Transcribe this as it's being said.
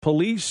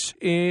Police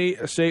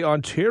say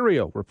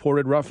Ontario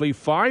reported roughly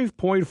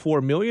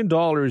 $5.4 million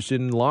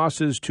in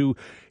losses to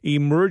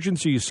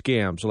emergency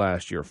scams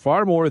last year,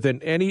 far more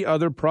than any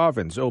other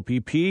province.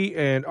 OPP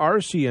and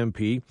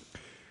RCMP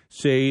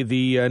say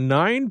the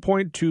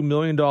 $9.2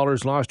 million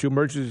lost to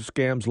emergency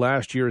scams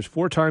last year is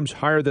 4 times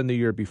higher than the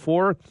year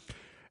before.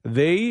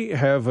 They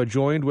have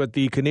joined with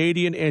the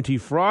Canadian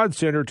Anti-Fraud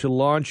Centre to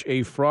launch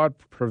a fraud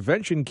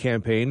prevention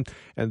campaign,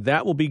 and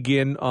that will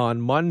begin on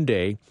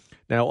Monday.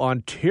 Now,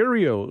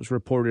 Ontario's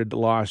reported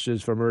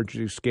losses from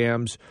emergency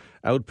scams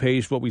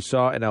outpaced what we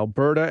saw in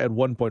Alberta at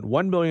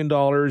 $1.1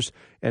 million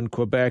and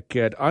Quebec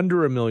at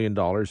under $1 million,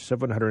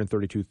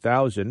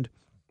 $732,000.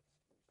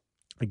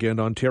 Again,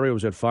 Ontario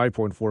was at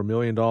 $5.4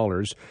 million.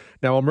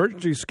 Now,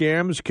 emergency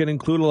scams can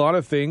include a lot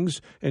of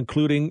things,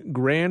 including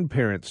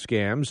grandparent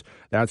scams.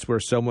 That's where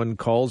someone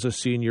calls a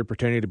senior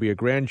pretending to be a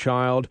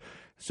grandchild,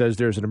 says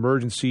there's an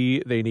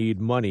emergency, they need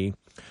money.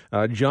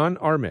 John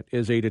Armit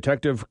is a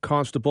detective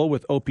constable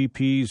with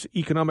OPP's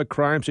Economic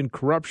Crimes and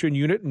Corruption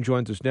Unit and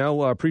joins us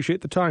now.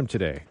 Appreciate the time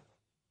today.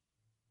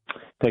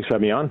 Thanks for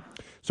having me on.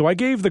 So I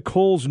gave the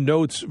Coles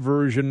Notes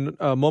version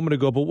a moment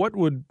ago, but what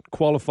would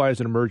qualify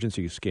as an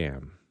emergency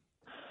scam?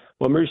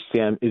 Well, emergency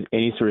scam is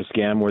any sort of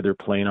scam where they're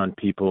playing on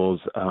people's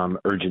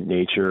urgent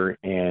nature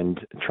and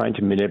trying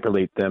to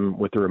manipulate them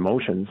with their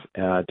emotions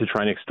to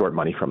try and extort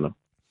money from them.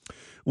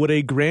 Would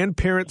a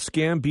grandparent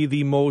scam be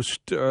the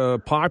most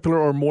popular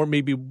or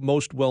maybe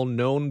most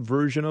well-known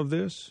version of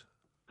this?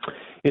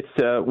 It's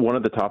one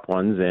of the top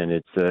ones, and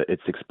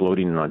it's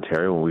exploding in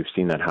Ontario, and we've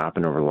seen that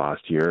happen over the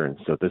last year. And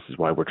so this is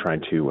why we're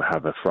trying to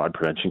have a fraud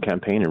prevention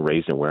campaign and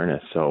raise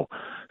awareness so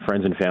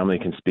friends and family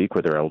can speak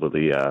with their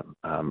elderly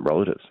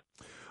relatives.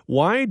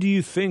 Why do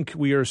you think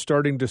we are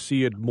starting to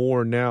see it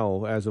more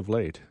now as of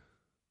late?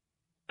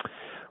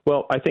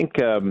 Well, I think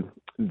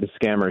the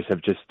scammers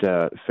have just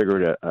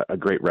figured a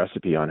great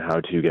recipe on how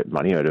to get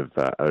money out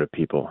of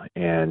people,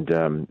 and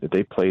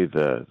they play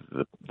the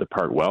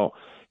part well.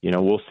 You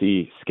know, we'll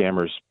see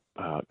scammers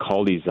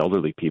call these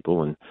elderly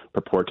people and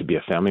purport to be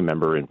a family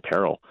member in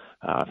peril.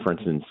 For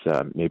instance,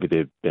 maybe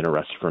they've been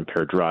arrested for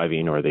impaired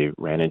driving, or they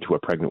ran into a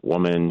pregnant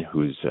woman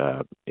who's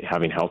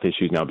having health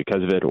issues now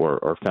because of it,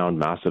 or found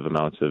massive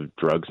amounts of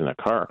drugs in a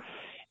car.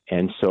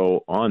 And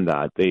so on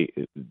that, they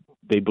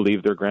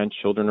believe their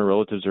grandchildren or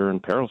relatives are in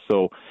peril,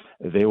 so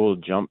they will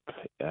jump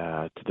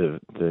to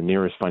the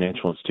nearest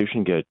financial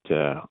institution, get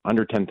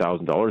under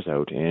 $10,000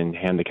 out, and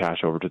hand the cash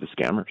over to the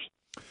scammers.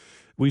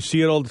 We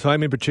see it all the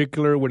time, in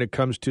particular when it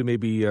comes to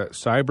maybe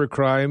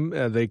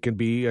cybercrime. They can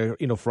be,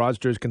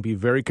 fraudsters can be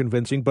very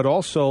convincing, but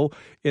also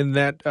in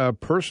that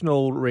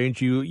personal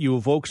range, you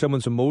evoke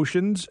someone's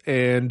emotions,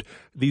 and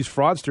these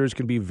fraudsters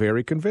can be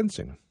very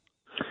convincing.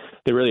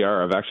 They really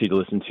are. I've actually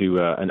listened to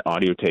an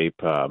audio tape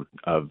of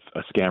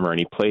a scammer, and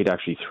he played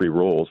actually 3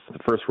 roles.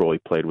 The first role he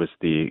played was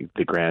the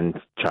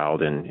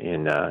grandchild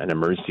in an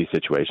emergency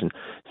situation.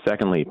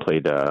 Secondly, he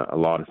played a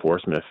law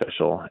enforcement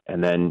official,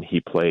 and then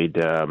he played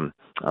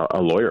a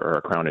lawyer or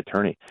a Crown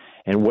attorney.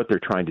 And what they're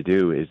trying to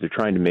do is they're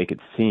trying to make it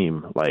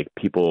seem like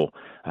people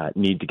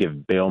need to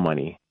give bail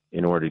money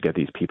in order to get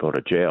these people out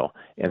of jail.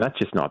 And that's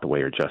just not the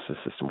way our justice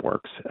system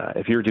works.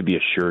 If you're to be a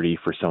surety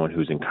for someone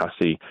who's in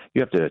custody,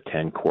 you have to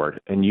attend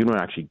court, and you don't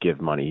actually give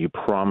money. You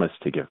promise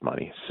to give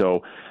money.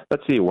 So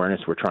that's the awareness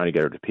we're trying to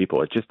get out to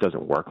people. It just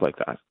doesn't work like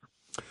that.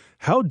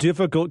 How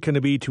difficult can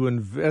it be to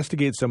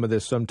investigate some of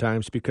this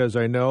sometimes? Because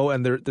I know,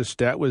 and the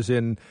stat was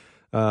in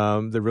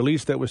the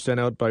release that was sent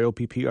out by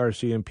OPP,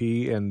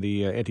 RCMP, and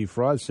the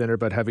Anti-Fraud Centre,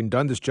 but having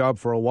done this job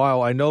for a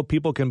while, I know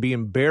people can be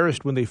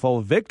embarrassed when they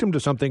fall victim to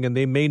something and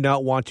they may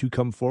not want to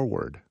come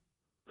forward.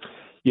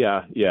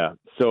 Yeah.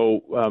 So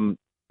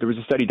there was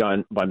a study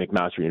done by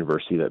McMaster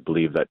University that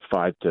believed that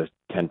 5 to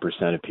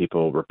 10% of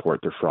people report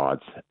their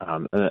frauds,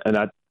 and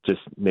that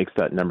just makes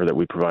that number that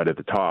we provide at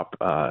the top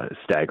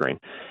staggering.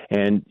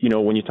 And,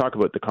 when you talk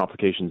about the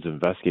complications of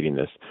investigating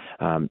this,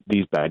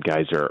 these bad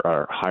guys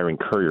are hiring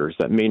couriers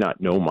that may not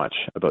know much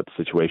about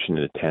the situation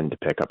and intend to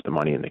pick up the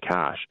money and the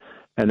cash.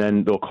 And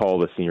then they'll call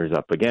the seniors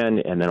up again,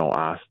 and then they'll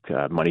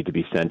ask money to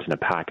be sent in a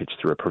package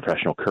through a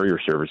professional courier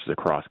services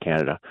across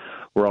Canada.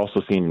 We're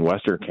also seeing in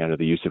Western Canada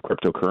the use of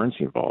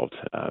cryptocurrency involved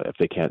if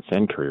they can't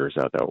send couriers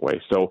out that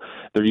way. So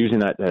they're using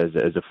that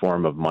as a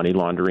form of money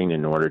laundering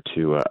in order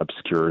to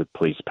obscure the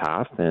police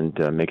path and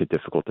make it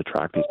difficult to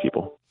track these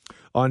people.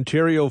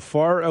 Ontario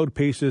far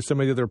outpaces some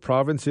of the other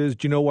provinces.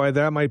 Do you know why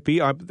that might be?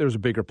 There's a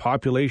bigger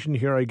population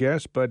here, I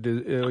guess, but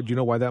do you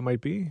know why that might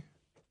be?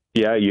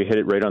 Yeah, you hit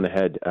it right on the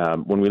head.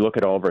 When we look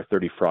at all of our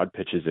 30 fraud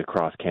pitches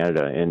across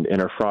Canada, and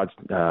our fraud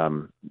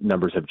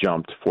numbers have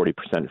jumped 40%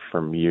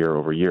 from year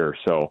over year.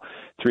 So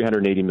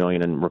 380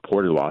 million in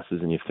reported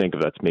losses, and you think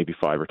of that's maybe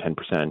 5 or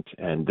 10%.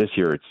 And this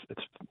year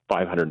it's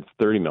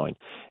 530 million.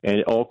 And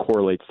it all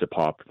correlates to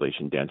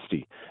population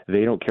density.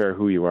 They don't care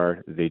who you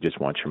are. They just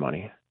want your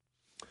money.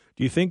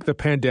 Do you think the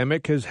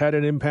pandemic has had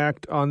an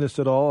impact on this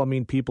at all? I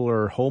mean, people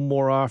are home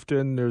more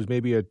often. There's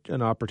maybe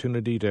an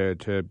opportunity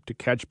to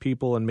catch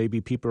people, and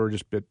maybe people are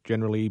just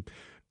generally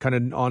kind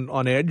of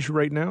on edge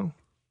right now?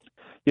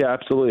 Yeah,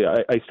 absolutely.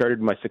 I started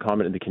my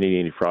secondment in the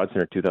Canadian Anti-Fraud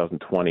Center in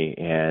 2020,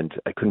 and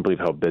I couldn't believe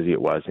how busy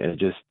it was, and it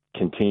just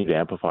continued to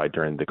amplify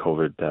during the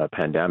COVID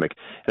pandemic.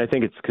 And I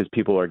think it's because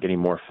people are getting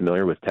more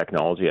familiar with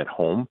technology at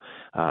home,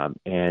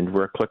 and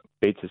we're a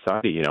clickbait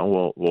society.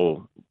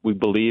 We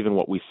believe in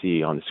what we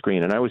see on the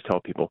screen. And I always tell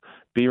people,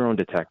 be your own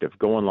detective.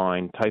 Go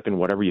online, type in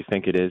whatever you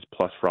think it is,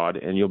 plus fraud,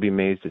 and you'll be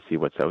amazed to see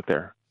what's out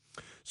there.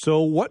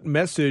 So what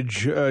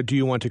message do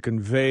you want to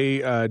convey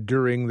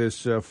during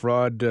this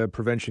fraud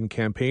prevention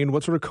campaign?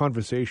 What sort of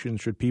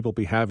conversations should people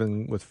be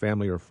having with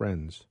family or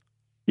friends?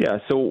 Yeah,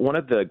 so one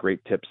of the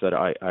great tips that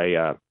I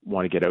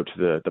want to get out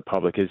to the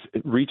public is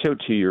reach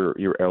out to your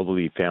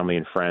elderly family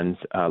and friends.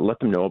 Let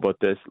them know about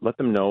this. Let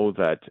them know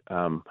that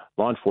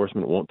law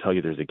enforcement won't tell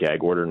you there's a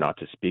gag order not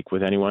to speak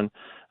with anyone.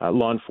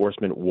 Law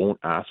enforcement won't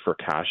ask for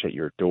cash at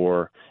your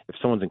door. If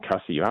someone's in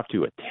custody, you have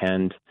to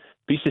attend.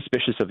 Be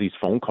suspicious of these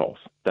phone calls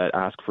that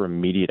ask for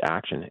immediate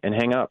action and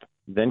hang up.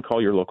 Then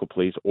call your local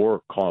police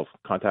or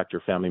contact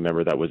your family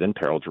member that was in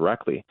peril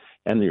directly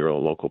and your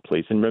local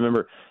police. And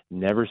remember,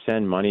 never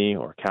send money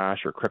or cash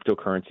or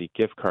cryptocurrency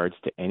gift cards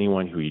to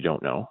anyone who you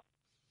don't know.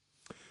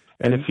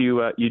 And if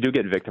you do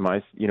get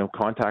victimized,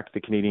 contact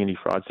the Canadian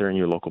Anti-Fraud Center and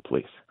your local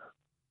police.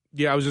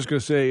 Yeah, I was just going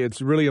to say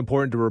it's really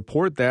important to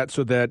report that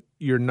so that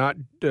you're not,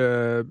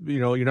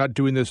 you're not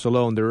doing this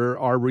alone. There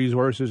are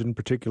resources, in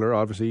particular,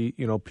 obviously,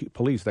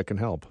 police that can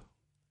help.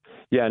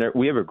 Yeah, and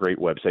we have a great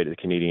website at the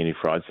Canadian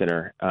Anti-Fraud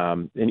Center.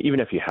 And even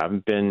if you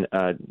haven't been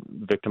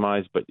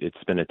victimized, but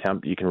it's been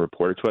attempted, you can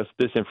report it to us.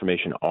 This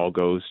information all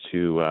goes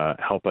to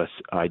help us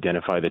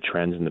identify the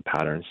trends and the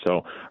patterns.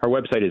 So our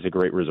website is a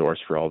great resource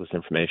for all this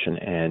information.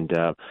 And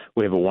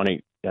we have a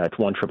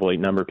 1-888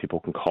 number people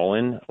can call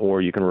in,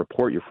 or you can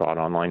report your fraud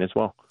online as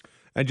well.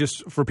 And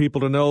just for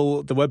people to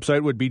know, the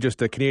website would be just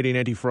the Canadian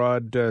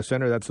Anti-Fraud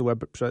Center. That's the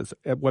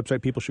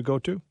website people should go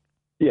to?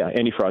 Yeah,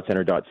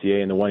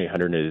 antifraudcenter.ca, and the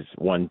 1-800 is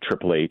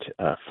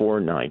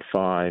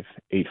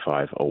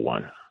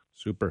 1-888-495-8501.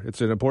 Super.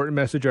 It's an important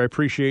message. I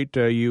appreciate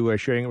you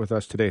sharing it with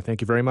us today.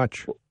 Thank you very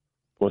much.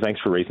 Well, thanks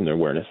for raising the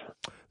awareness.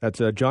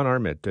 That's John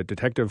Armit, a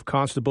detective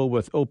constable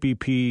with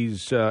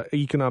OPP's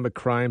Economic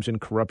Crimes and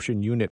Corruption Unit.